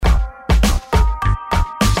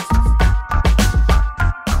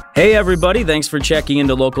Hey everybody, thanks for checking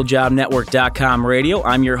into localjobnetwork.com radio.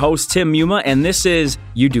 I'm your host, Tim Muma, and this is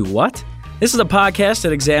You Do What? This is a podcast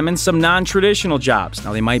that examines some non-traditional jobs.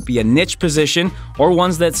 Now, they might be a niche position or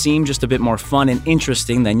ones that seem just a bit more fun and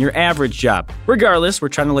interesting than your average job. Regardless, we're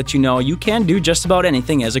trying to let you know you can do just about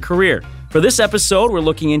anything as a career. For this episode, we're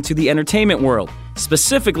looking into the entertainment world,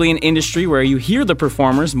 specifically an industry where you hear the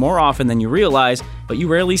performers more often than you realize, but you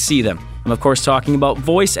rarely see them. I'm, of course, talking about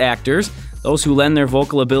voice actors, those who lend their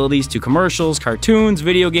vocal abilities to commercials, cartoons,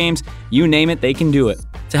 video games, you name it, they can do it.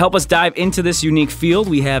 To help us dive into this unique field,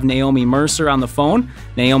 we have Naomi Mercer on the phone.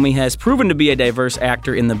 Naomi has proven to be a diverse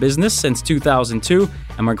actor in the business since 2002,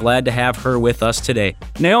 and we're glad to have her with us today.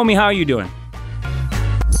 Naomi, how are you doing?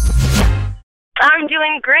 I'm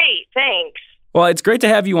doing great, thanks. Well, it's great to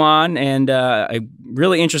have you on, and I'm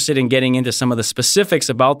really interested in getting into some of the specifics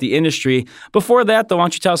about the industry. Before that, though, why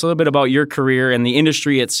don't you tell us a little bit about your career and the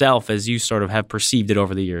industry itself as you sort of have perceived it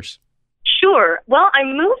over the years? Sure. Well, I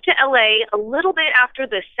moved to LA a little bit after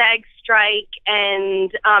the SAG strike, and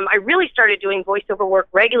I really started doing voiceover work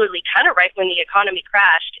regularly, kind of right when the economy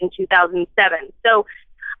crashed in 2007. So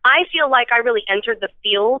I feel like I really entered the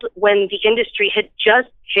field when the industry had just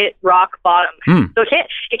hit rock bottom. So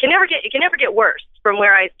it can never get worse from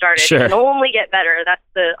where I started. Sure. It can only get better. That's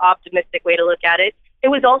the optimistic way to look at it. It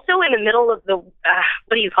was also in the middle of the,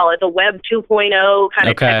 the Web 2.0 kind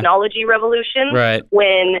of technology revolution. Right.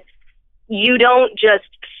 When you don't just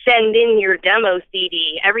send in your demo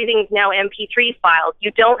CD. Everything's now MP3 files.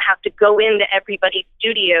 You don't have to go into everybody's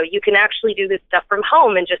studio. You can actually do this stuff from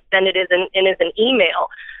home and just send it as an email.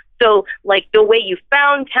 So, like, the way you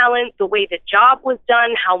found talent, the way the job was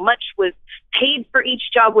done, how much was paid for each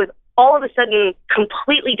job was all of a sudden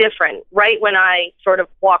completely different right when I sort of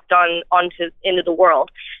walked into the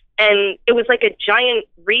world. And it was like a giant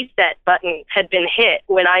reset button had been hit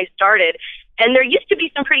when I started. And there used to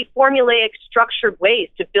be some pretty formulaic, structured ways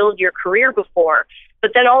to build your career before.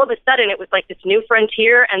 But then all of a sudden, it was like this new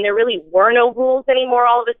frontier, and there really were no rules anymore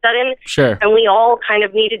all of a sudden. Sure. And we all kind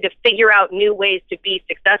of needed to figure out new ways to be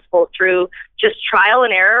successful through just trial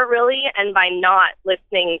and error, really, and by not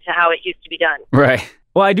listening to how it used to be done. Right.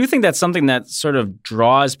 Well, I do think that's something that sort of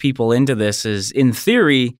draws people into this is, in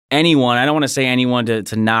theory, anyone, I don't want to say anyone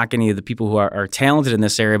to knock any of the people who are talented in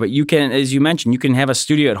this area, but you can, as you mentioned, you can have a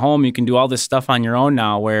studio at home, you can do all this stuff on your own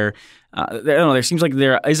now where there seems like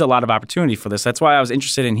there is a lot of opportunity for this. That's why I was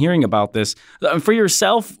interested in hearing about this. For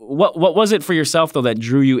yourself, what was it for yourself, though, that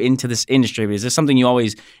drew you into this industry? Is this something you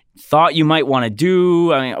always thought you might want to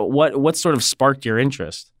do? I mean, what sort of sparked your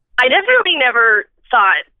interest? I definitely never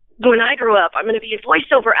thought, when I grew up, I'm going to be a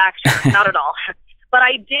voiceover actor. Not at all. But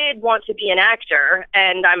I did want to be an actor,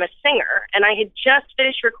 and I'm a singer. And I had just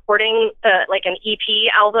finished recording like an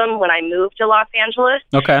EP album when I moved to Los Angeles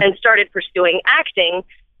and started pursuing acting.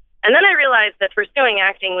 And then I realized that pursuing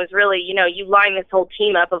acting was really, you line this whole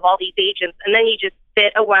team up of all these agents, and then you just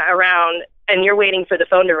sit around and you're waiting for the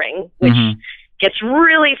phone to ring, which gets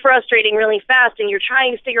really frustrating really fast, and you're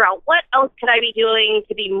trying to figure out what else could I be doing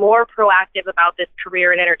to be more proactive about this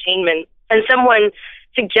career in entertainment. And someone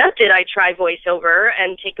suggested I try voiceover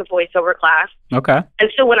and take a voiceover class. Okay.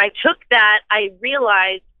 And so when I took that, I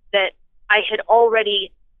realized that I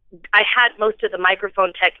had most of the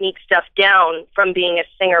microphone technique stuff down from being a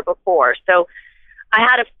singer before. So I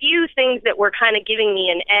had a few things that were kind of giving me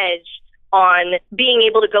an edge on being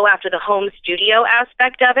able to go after the home studio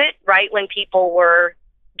aspect of it, right, when people were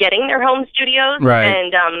getting their home studios. Right.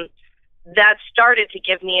 And that started to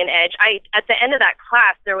give me an edge. At the end of that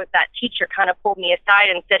class, there was that teacher kind of pulled me aside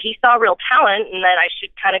and said he saw real talent and that I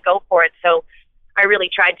should kind of go for it. So I really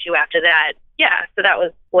tried to after that. Yeah, so that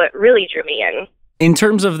was what really drew me in. In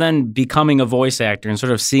terms of then becoming a voice actor and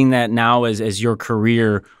sort of seeing that now as your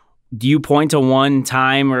career, do you point to one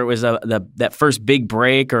time where it was that first big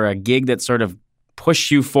break or a gig that sort of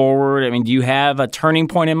pushed you forward? I mean, do you have a turning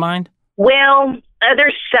point in mind? Well,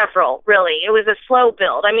 there's several, really. It was a slow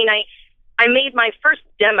build. I mean, I made my first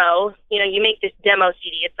demo. You make this demo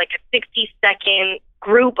CD. It's like a 60-second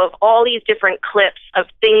group of all these different clips of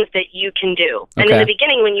things that you can do. And in the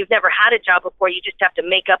beginning, when you've never had a job before, you just have to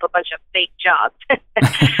make up a bunch of fake jobs.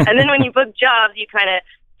 And then when you book jobs, you kind of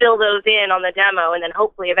fill those in on the demo, and then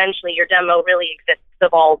hopefully eventually your demo really exists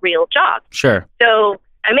of all real jobs. Sure. So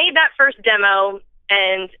I made that first demo,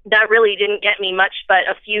 and that really didn't get me much but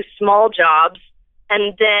a few small jobs.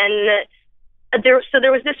 And then there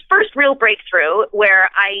was this first real breakthrough where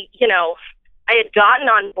I had gotten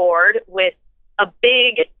on board with a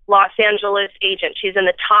big Los Angeles agent. She's in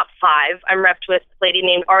the top 5. I'm repped with a lady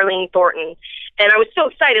named Arlene Thornton. And I was so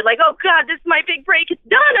excited, like, oh, God, this is my big break. It's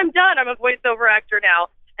done. I'm done. I'm a voiceover actor now.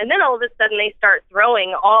 And then all of a sudden they start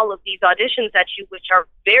throwing all of these auditions at you, which are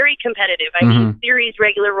very competitive. I mean, series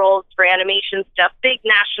regular roles for animation stuff, big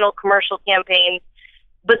national commercial campaigns.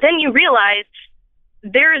 But then you realize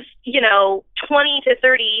there's, 20 to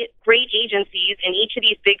 30 great agencies in each of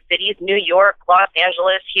these big cities, New York, Los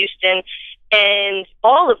Angeles, Houston, and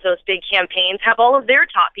all of those big campaigns have all of their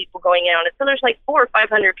top people going in on it. So there's like 400 or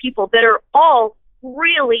 500 people that are all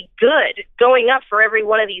really good going up for every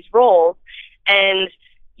one of these roles. And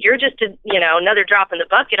you're just, another drop in the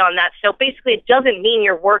bucket on that. So basically it doesn't mean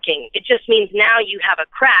you're working. It just means now you have a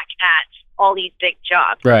crack at all these big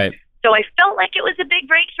jobs. Right. So I felt like it was a big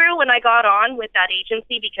breakthrough when I got on with that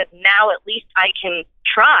agency, because now at least I can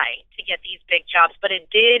try to get these big jobs, but it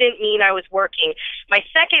didn't mean I was working. My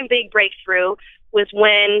second big breakthrough was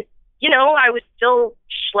when, I was still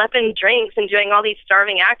schlepping drinks and doing all these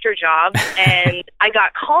starving actor jobs, and I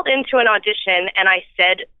got called into an audition, and I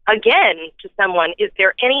said again to someone, is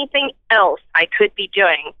there anything else I could be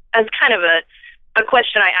doing? As kind of a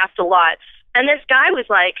question I asked a lot. And this guy was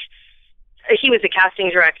like, he was a casting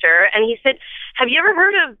director, and he said, have you ever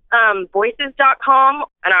heard of voices.com?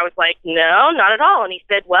 And I was like, no, not at all. And he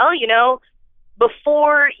said, well,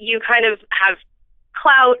 before you kind of have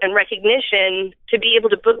clout and recognition to be able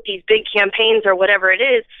to book these big campaigns or whatever it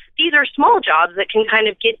is, these are small jobs that can kind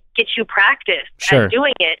of get you practice at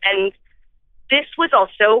doing it. And this was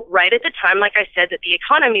also right at the time, like I said, that the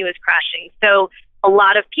economy was crashing. So a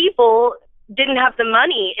lot of people didn't have the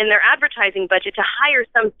money in their advertising budget to hire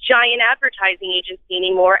some giant advertising agency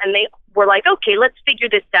anymore. And they were like, okay, let's figure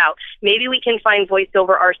this out. Maybe we can find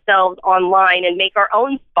voiceover ourselves online and make our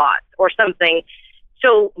own spots or something.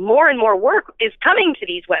 So more and more work is coming to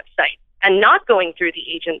these websites and not going through the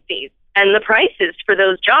agencies. And the prices for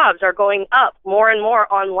those jobs are going up more and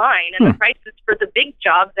more online. And the prices for the big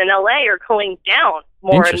jobs in LA are going down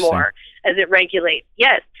more and more as it regulates.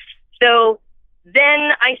 Yes. So then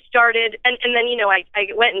I started, and then, I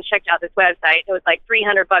went and checked out this website. It was like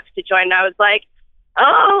 $300 to join. And I was like,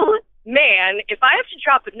 oh man, if I have to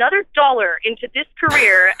drop another $1 into this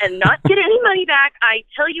career and not get any money back, I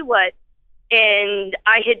tell you what. And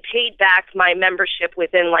I had paid back my membership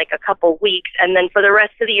within like a couple weeks. And then for the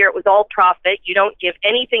rest of the year, it was all profit. You don't give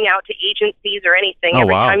anything out to agencies or anything.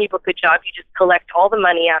 Every time you book a job, you just collect all the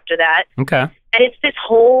money after that. Okay. And it's this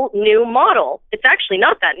whole new model. It's actually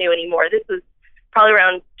not that new anymore. This was probably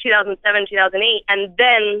around 2007, 2008. And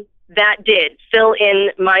then that did fill in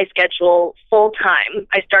my schedule full time.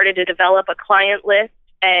 I started to develop a client list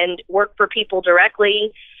and work for people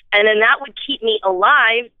directly. And then that would keep me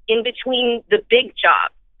alive in between the big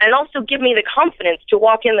jobs and also give me the confidence to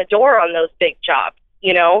walk in the door on those big jobs,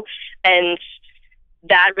 and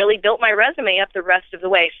that really built my resume up the rest of the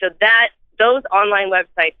way. So those online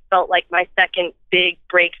websites felt like my second big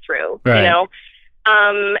breakthrough, right.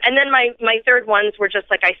 And then my third ones were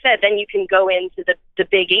just, like I said, then you can go into the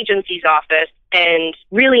big agency's office and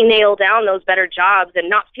really nail down those better jobs and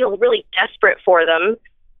not feel really desperate for them.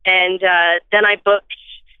 And then I booked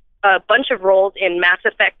a bunch of roles in Mass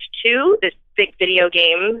Effect 2, this big video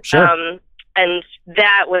game. Sure. And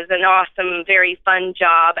that was an awesome, very fun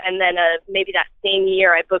job. And then maybe that same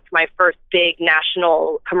year, I booked my first big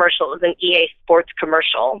national commercial. It was an EA Sports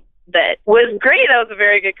commercial that was great. That was a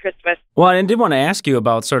very good Christmas. Well, I did want to ask you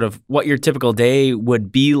about sort of what your typical day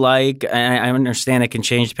would be like. I understand it can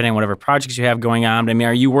change depending on whatever projects you have going on. But I mean,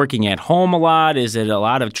 are you working at home a lot? Is it a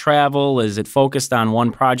lot of travel? Is it focused on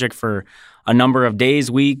one project for a number of days,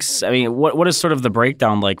 weeks? I mean, what is sort of the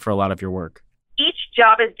breakdown like for a lot of your work? Each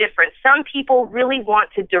job is different. Some people really want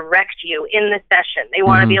to direct you in the session. They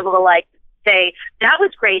want to be able to say, that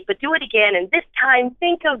was great, but do it again. And this time,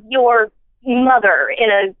 think of your mother in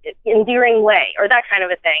an endearing way, or that kind of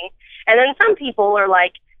a thing. And then some people are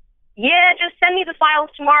like, yeah, just send me the files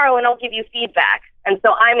tomorrow and I'll give you feedback. And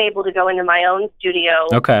so I'm able to go into my own studio.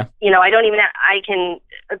 Okay. I can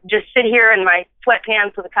just sit here in my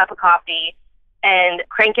sweatpants with a cup of coffee and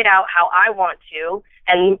crank it out how I want to.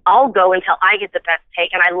 And I'll go until I get the best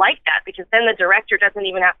take. And I like that because then the director doesn't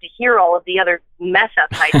even have to hear all of the other mess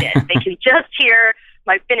ups I did. They can just hear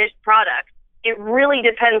my finished product. It really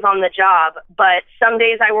depends on the job. But some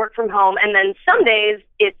days I work from home, and then some days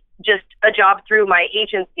it's just a job through my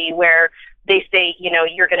agency where they say,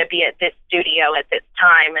 you're going to be at this studio at this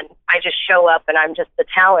time. And I just show up and I'm just the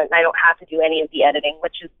talent. And I don't have to do any of the editing,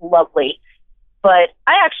 which is lovely. But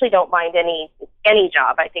I actually don't mind any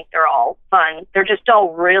job. I think they're all fun. They're just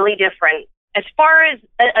all really different. As far as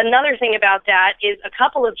another thing about that is a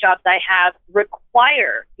couple of jobs I have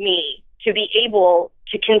require me to be able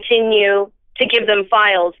to continue to give them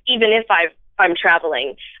files, even if I'm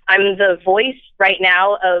traveling. I'm the voice right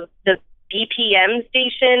now of the BPM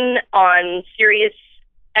station on Sirius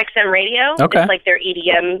XM radio. Okay. It's like their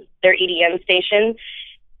EDM station.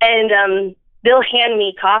 And they'll hand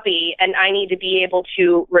me copy, and I need to be able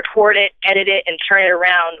to record it, edit it, and turn it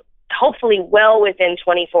around, hopefully well within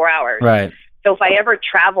 24 hours. Right. So if I ever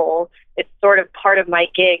travel, it's sort of part of my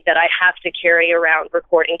gig that I have to carry around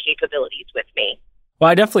recording capabilities with me. Well,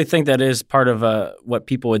 I definitely think that is part of what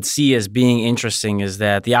people would see as being interesting, is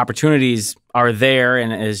that the opportunities are there.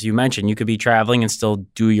 And as you mentioned, you could be traveling and still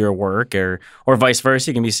do your work, or vice versa.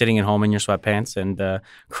 You can be sitting at home in your sweatpants and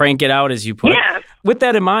crank it out, as you put it. With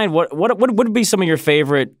that in mind, what would be some of your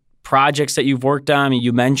favorite projects that you've worked on? I mean,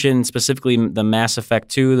 you mentioned specifically the Mass Effect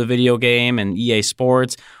 2, the video game, and EA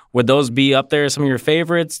Sports. Would those be up there as some of your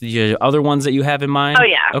favorites? The other ones that you have in mind? Oh,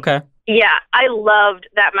 yeah. Okay. Yeah, I loved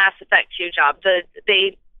that Mass Effect 2 job.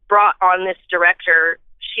 They brought on this director.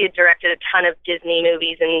 She had directed a ton of Disney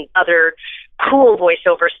movies and other cool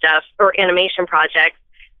voiceover stuff or animation projects.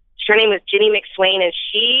 Her name was Ginny McSwain, and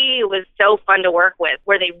she was so fun to work with,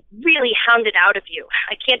 where they really hound it out of you.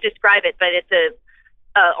 I can't describe it, but it's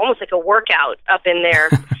almost like a workout up in there.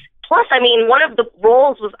 Plus, I mean, one of the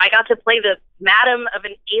roles was I got to play the madam of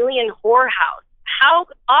an alien whorehouse. How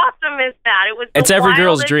awesome is that? It's every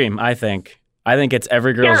girl's dream, I think. I think it's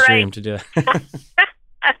every girl's dream to do it.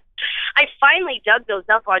 I finally dug those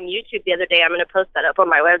up on YouTube the other day. I'm going to post that up on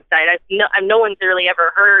my website. No one's really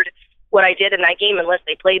ever heard what I did in that game unless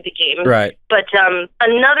they played the game. Right. But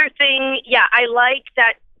another thing, I like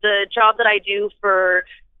that the job that I do for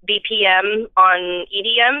BPM on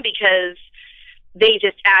EDM, because they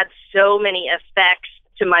just add so many effects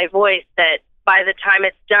to my voice that by the time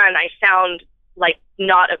it's done, I sound like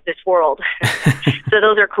not of this world. So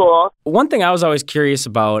those are cool. One thing I was always curious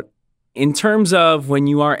about, in terms of when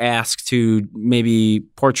you are asked to maybe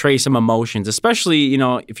portray some emotions, especially,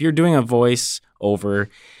 if you're doing a voice over,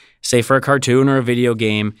 say for a cartoon or a video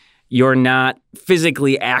game, you're not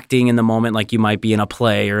physically acting in the moment like you might be in a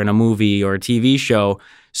play or in a movie or a TV show.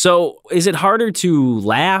 So is it harder to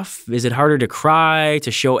laugh? Is it harder to cry,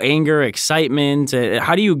 to show anger, excitement?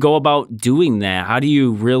 How do you go about doing that? How do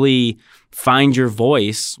you really find your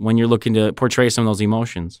voice when you're looking to portray some of those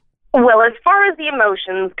emotions? Well, as far as the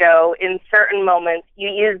emotions go, in certain moments, you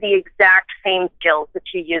use the exact same skills that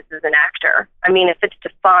you use as an actor. I mean, if it's to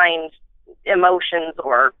find emotions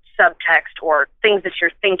or subtext or things that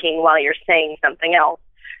you're thinking while you're saying something else.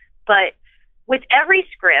 But with every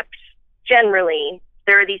script, generally,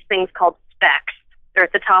 there are these things called specs. They're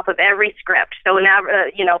at the top of every script. So now,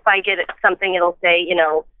 if I get something, it'll say,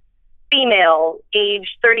 female,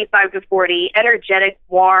 age 35 to 40, energetic,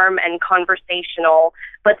 warm, and conversational.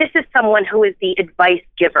 But this is someone who is the advice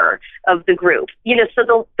giver of the group.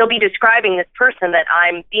 So they'll be describing this person that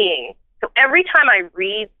I'm being. So every time I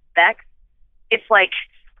read specs, it's like,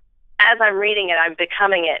 as I'm reading it, I'm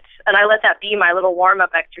becoming it. And I let that be my little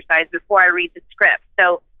warm-up exercise before I read the script.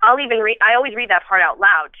 So I always read that part out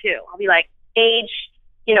loud, too. I'll be like, age,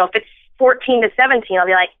 if it's 14 to 17, I'll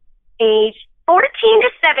be like, age 14 to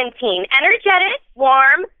 17, energetic,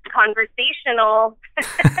 warm, conversational.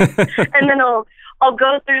 And then I'll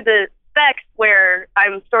go through the specs where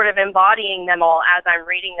I'm sort of embodying them all as I'm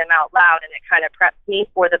reading them out loud, and it kind of preps me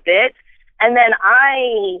for the bit. And then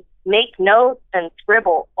I make notes and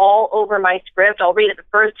scribble all over my script. I'll read it the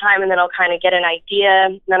first time, and then I'll kind of get an idea.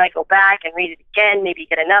 And then I go back and read it again, maybe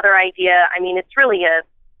get another idea. I mean, it's really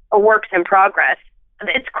a work in progress.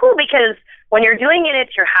 It's cool because when you're doing it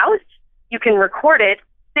at your house, you can record it,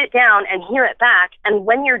 sit down, and hear it back. And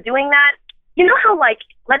when you're doing that, you know how, like,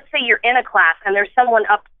 let's say you're in a class and there's someone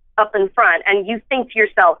up in front, and you think to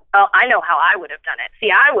yourself, oh, I know how I would have done it.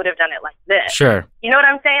 See, I would have done it like this. Sure. You know what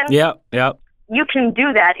I'm saying? Yep. You can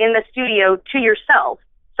do that in the studio to yourself.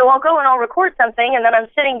 So I'll go and I'll record something, and then I'm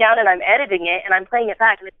sitting down and I'm editing it, and I'm playing it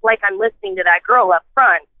back, and it's like I'm listening to that girl up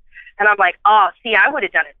front. And I'm like, oh, see, I would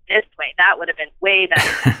have done it this way. That would have been way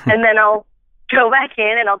better. And then I'll go back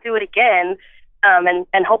in and I'll do it again,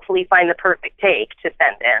 and hopefully find the perfect take to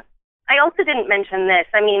send in. I also didn't mention this.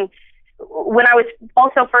 I mean, when I was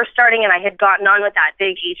also first starting and I had gotten on with that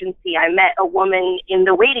big agency, I met a woman in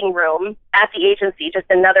the waiting room at the agency, just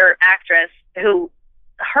another actress, who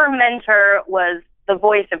her mentor was the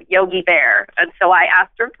voice of Yogi Bear. And so I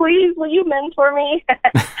asked her, please, will you mentor me?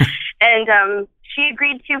 And she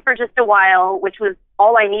agreed to for just a while, which was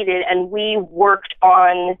all I needed. And we worked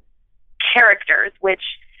on characters, which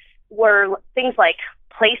were things like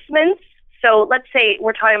placements. So let's say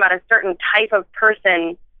we're talking about a certain type of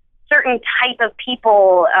person, certain type of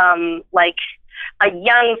people, like a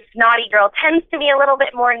young, snotty girl tends to be a little bit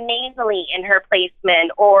more nasally in her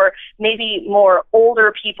placement, or maybe more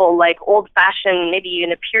older people, like old-fashioned, maybe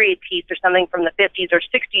in a period piece or something from the 50s or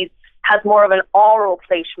 60s, has more of an oral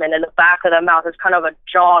placement in the back of the mouth. It's kind of a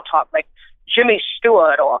jaw talk, like Jimmy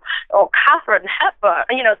Stewart or Katharine Hepburn,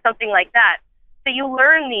 something like that. So you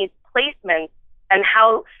learn these placements and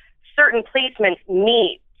how certain placements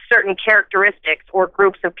meet certain characteristics or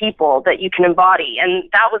groups of people that you can embody. And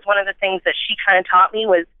that was one of the things that she kind of taught me,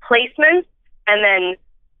 was placements. And then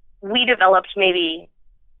we developed maybe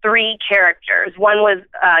 3 characters. One was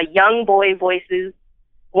young boy voices.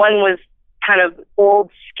 One was kind of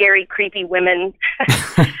old, scary, creepy women.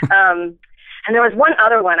 And there was one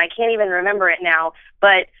other one. I can't even remember it now.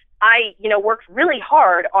 But I, worked really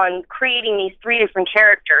hard on creating these 3 different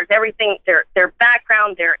characters, everything, their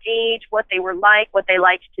background, their age, what they were like, what they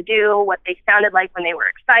liked to do, what they sounded like when they were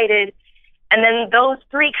excited. And then those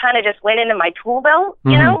 3 kind of just went into my tool belt,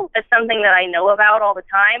 as something that I know about all the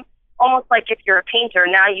time. Almost like if you're a painter,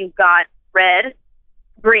 now you've got red,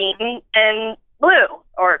 green, and blue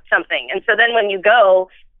or something. And so then when you go,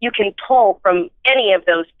 you can pull from any of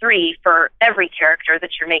those 3 for every character that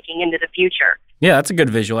you're making into the future. Yeah, that's a good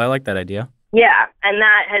visual. I like that idea. Yeah, and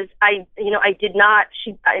that has, I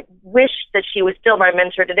wish that she was still my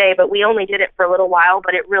mentor today, but we only did it for a little while,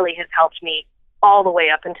 but it really has helped me all the way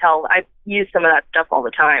up until I use some of that stuff all the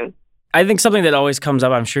time. I think something that always comes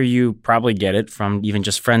up, I'm sure you probably get it from even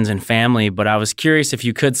just friends and family, but I was curious if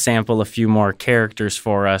you could sample a few more characters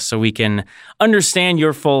for us so we can understand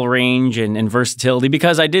your full range and versatility,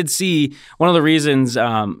 because I did see one of the reasons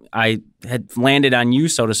I had landed on you,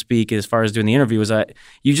 so to speak, as far as doing the interview, was that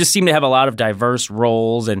you just seem to have a lot of diverse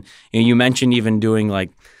roles, and you mentioned even doing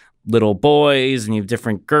like little boys, and you have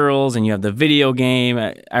different girls, and you have the video game.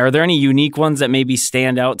 Are there any unique ones that maybe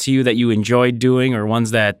stand out to you that you enjoyed doing, or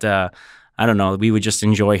ones that, I don't know, we would just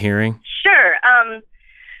enjoy hearing? Sure.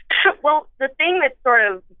 Well, the thing that's sort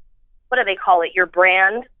of, what do they call it, your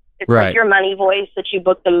brand? It's right. Like your money voice that you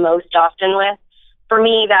book the most often with. For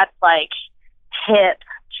me, that's like hip,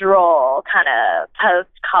 droll, kind of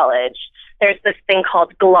post-college. There's this thing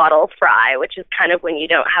called glottal fry, which is kind of when you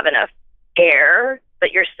don't have enough air,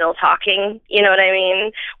 but you're still talking, you know what I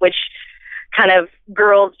mean? Which kind of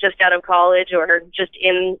girls just out of college or just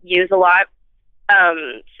use a lot.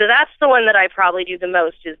 So that's the one that I probably do the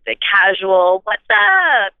most, is the casual, what's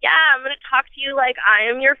up? Yeah, I'm going to talk to you like I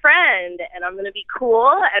am your friend, and I'm going to be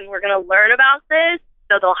cool, and we're going to learn about this.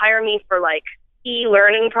 So they'll hire me for like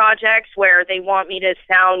e-learning projects where they want me to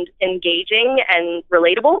sound engaging and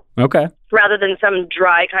relatable. Okay. Rather than some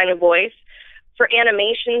dry kind of voice. For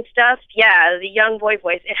animation stuff, yeah, the young boy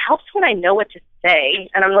voice, it helps when I know what to say.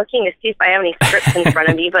 And I'm looking to see if I have any scripts in front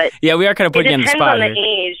of me, but yeah, we are kind of putting you on the spot here. It depends on the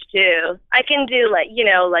age, too. I can do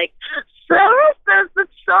like, Sarah says the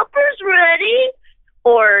supper's ready,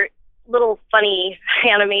 or little funny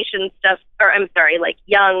animation stuff, or I'm sorry, like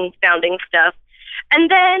young sounding stuff. And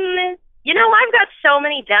then, I've got so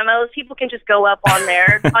many demos. People can just go up on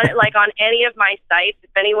there, on any of my sites. If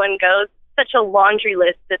anyone goes, such a laundry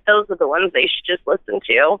list that those are the ones they should just listen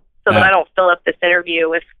to, so that I don't fill up this interview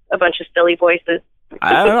with a bunch of silly voices.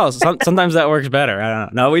 I don't know. Sometimes that works better. I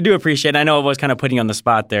don't know. No, we do appreciate it. I know I was kind of putting you on the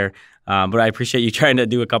spot there, but I appreciate you trying to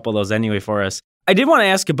do a couple of those anyway for us. I did want to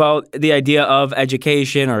ask about the idea of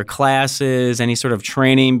education or classes, any sort of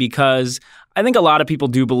training, because I think a lot of people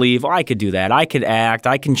do believe, I could do that. I could act.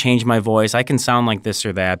 I can change my voice. I can sound like this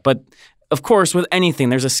or that. But of course, with anything,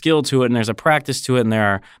 there's a skill to it, and there's a practice to it, and there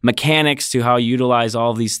are mechanics to how you utilize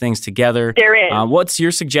all of these things together. There is. What's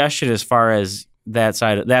your suggestion as far as that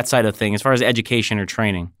side of thing, as far as education or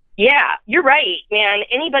training? Yeah, you're right, man.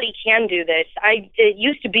 Anybody can do this. It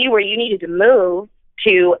used to be where you needed to move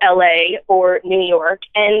to LA or New York,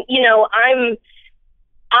 and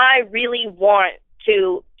I really want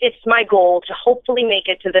to. It's my goal to hopefully make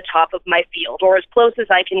it to the top of my field, or as close as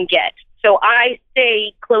I can get. So I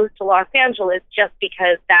stay close to Los Angeles just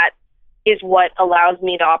because that is what allows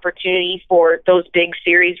me the opportunity for those big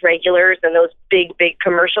series regulars and those big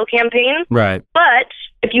commercial campaigns. Right. But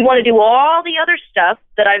if you want to do all the other stuff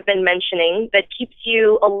that I've been mentioning that keeps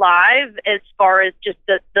you alive as far as just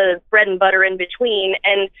the bread and butter in between,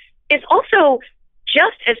 and it's also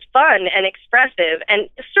just as fun and expressive, and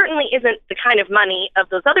certainly isn't the kind of money of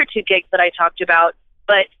those other 2 gigs that I talked about,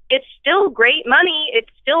 but it's still great money. It's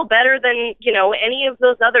still better than, any of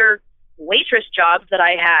those other waitress jobs that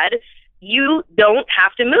I had. You don't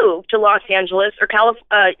have to move to Los Angeles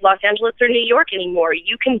or New York anymore.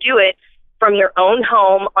 You can do it from your own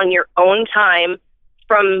home on your own time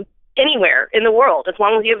from anywhere in the world, as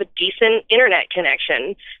long as you have a decent internet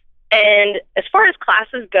connection. And as far as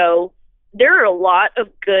classes go, there are a lot of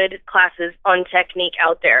good classes on technique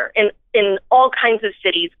out there in all kinds of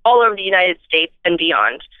cities all over the United States and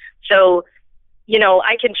beyond. So,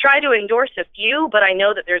 I can try to endorse a few, but I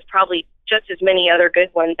know that there's probably just as many other good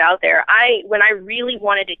ones out there. When I really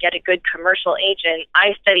wanted to get a good commercial agent,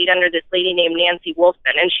 I studied under this lady named Nancy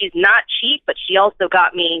Wolfson, and she's not cheap, but she also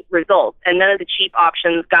got me results, and none of the cheap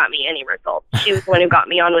options got me any results. She was the one who got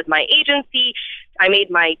me on with my agency. I made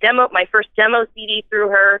my first demo CD through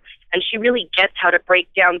her, and she really gets how to break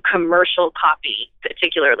down commercial copy,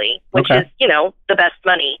 particularly, which is, the best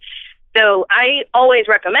money. So I always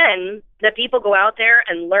recommend that people go out there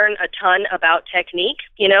and learn a ton about technique,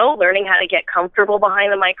 learning how to get comfortable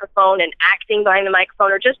behind the microphone and acting behind the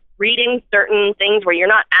microphone, or just reading certain things where you're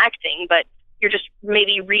not acting, but you're just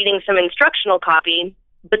maybe reading some instructional copy.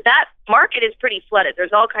 But that market is pretty flooded.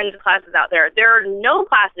 There's all kinds of classes out there. There are no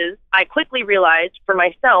classes, I quickly realized for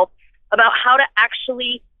myself, about how to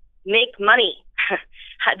actually make money,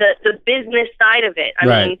 the business side of it. I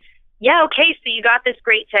mean, yeah, okay, so you got this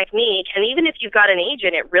great technique, and even if you've got an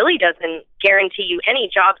agent, it really doesn't guarantee you any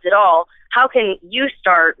jobs at all. How can you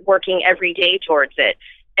start working every day towards it?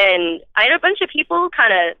 And I had a bunch of people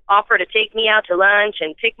kind of offer to take me out to lunch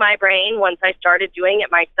and pick my brain once I started doing it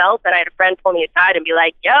myself. And I had a friend pull me aside and be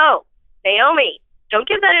like, yo, Naomi, don't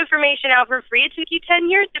give that information out for free. It took you 10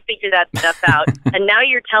 years to figure that stuff out. And now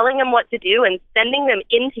you're telling them what to do and sending them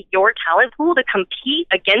into your talent pool to compete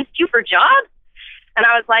against you for jobs? And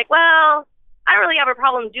I was like, well, I don't really have a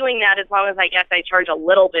problem doing that as long as I guess I charge a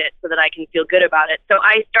little bit so that I can feel good about it. So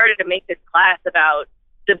I started to make this class about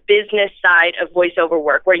the business side of voiceover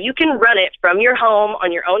work, where you can run it from your home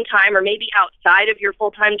on your own time, or maybe outside of your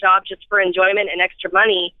full-time job just for enjoyment and extra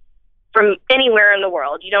money from anywhere in the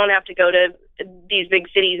world. You don't have to go to these big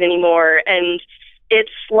cities anymore. And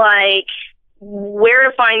it's like where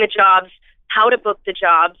to find the jobs, how to book the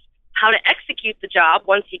jobs, how to execute the job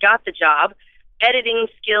once you got the job, editing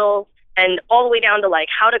skills, and all the way down to like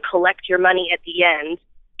how to collect your money at the end.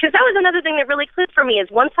 Because that was another thing that really clicked for me, is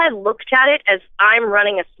once I looked at it as I'm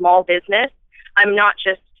running a small business, I'm not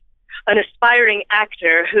just an aspiring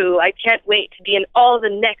actor who I can't wait to be in all the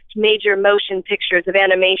next major motion pictures of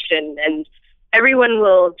animation, and everyone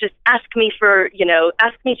will just ask me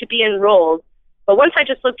to be enrolled. But once I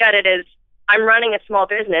just looked at it as I'm running a small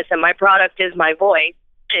business and my product is my voice,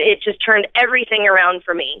 it just turned everything around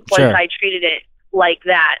for me once I treated it like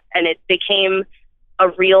that, and it became a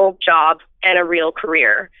real job and a real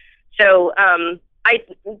career. So I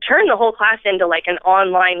turned the whole class into like an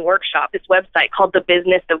online workshop, this website called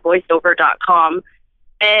thebusinessofvoiceover.com.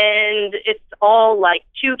 And it's all like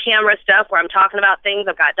 2-camera stuff where I'm talking about things.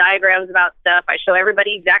 I've got diagrams about stuff. I show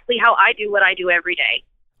everybody exactly how I do what I do every day.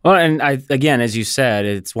 Well, and again, as you said,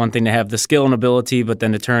 it's one thing to have the skill and ability, but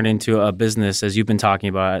then to turn into a business, as you've been talking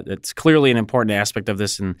about, it's clearly an important aspect of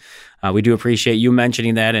this, and we do appreciate you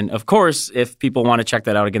mentioning that. And of course, if people want to check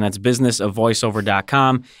that out, again, that's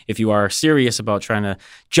businessofvoiceover.com. If you are serious about trying to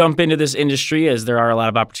jump into this industry, as there are a lot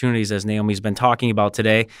of opportunities, as Naomi's been talking about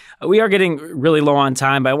today. We are getting really low on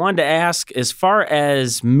time, but I wanted to ask, as far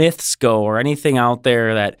as myths go or anything out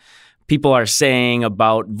there that people are saying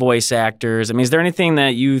about voice actors, I mean, is there anything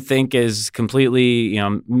that you think is completely,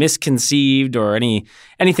 misconceived, or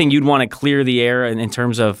anything you'd want to clear the air in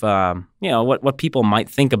terms of, what people might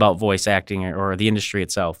think about voice acting or the industry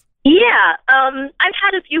itself? Yeah, I've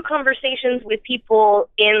had a few conversations with people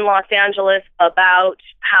in Los Angeles about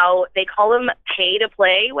how they call them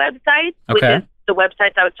pay-to-play websites, which is the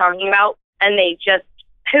websites I was talking about, and they just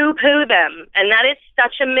poo-poo them, and that is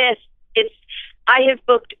such a myth. I have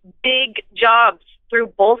booked big jobs through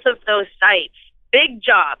both of those sites, big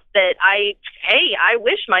jobs that I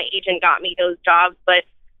wish my agent got me those jobs, but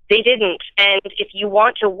they didn't. And if you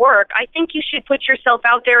want to work, I think you should put yourself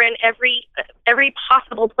out there in every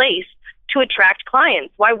possible place to attract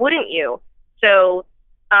clients. Why wouldn't you? So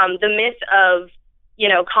the myth of,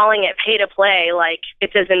 calling it pay to play, like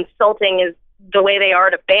it's as insulting as the way they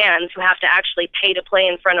are to bands who have to actually pay to play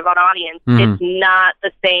in front of an audience. It's not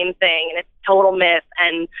the same thing, and it's total myth.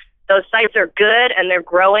 And those sites are good, and they're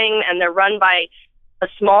growing, and they're run by a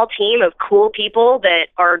small team of cool people that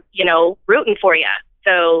are, rooting for you.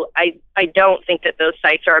 So I don't think that those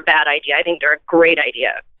sites are a bad idea. I think they're a great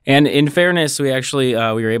idea. And in fairness, we actually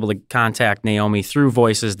we were able to contact Naomi through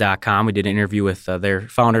Voices.com. We did an interview with their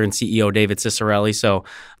founder and CEO, David Ciccarelli. So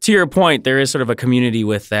to your point, there is sort of a community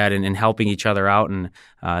with that and helping each other out, and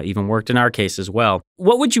even worked in our case as well.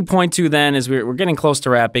 What would you point to then, as we're getting close to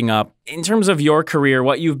wrapping up, in terms of your career,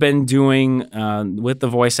 what you've been doing with the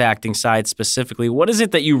voice acting side specifically? What is it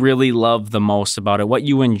that you really love the most about it? What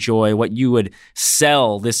you enjoy, what you would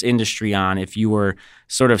sell this industry industry on if you were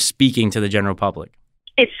sort of speaking to the general public?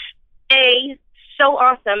 It's so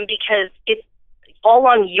awesome because it's all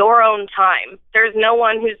on your own time. There's no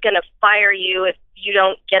one who's going to fire you if you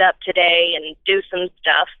don't get up today and do some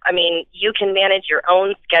stuff. I mean, you can manage your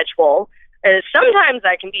own schedule. Sometimes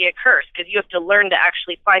that can be a curse because you have to learn to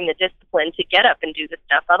actually find the discipline to get up and do the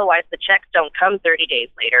stuff. Otherwise, the checks don't come 30 days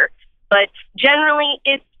later. But generally,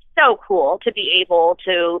 it's so cool to be able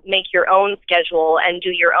to make your own schedule and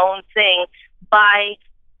do your own thing by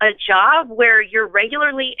a job where you're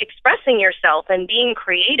regularly expressing yourself and being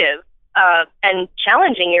creative and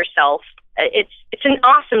challenging yourself. It's an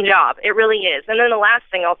awesome job. It really is. And then the last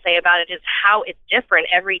thing I'll say about it is how it's different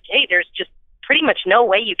every day. There's just pretty much no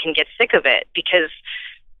way you can get sick of it because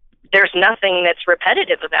there's nothing that's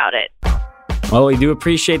repetitive about it. Well, we do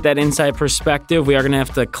appreciate that inside perspective. We are going to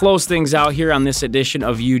have to close things out here on this edition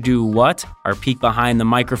of You Do What, our peek behind the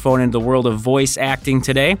microphone into the world of voice acting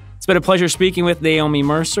today. It's been a pleasure speaking with Naomi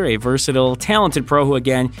Mercer, a versatile, talented pro who,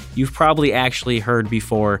 again, you've probably actually heard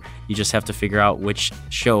before. You just have to figure out which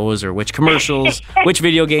shows or which commercials, which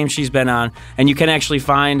video games she's been on. And you can actually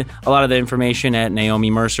find a lot of the information at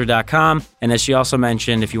naomimercer.com. And as she also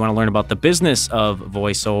mentioned, if you want to learn about the business of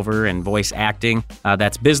voiceover and voice acting,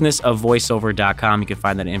 that's businessofvoiceover.com. You can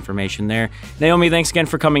find that information there. Naomi, thanks again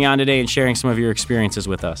for coming on today and sharing some of your experiences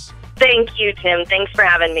with us. Thank you, Tim. Thanks for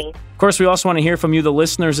having me. Of course, we also want to hear from you, the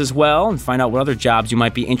listeners, as well, and find out what other jobs you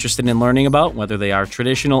might be interested in learning about, whether they are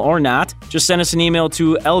traditional or not. Just send us an email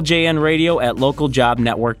to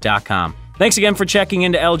ljnradio@localjobnetwork.com. Thanks again for checking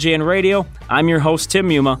into LJN Radio. I'm your host, Tim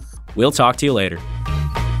Muma. We'll talk to you later.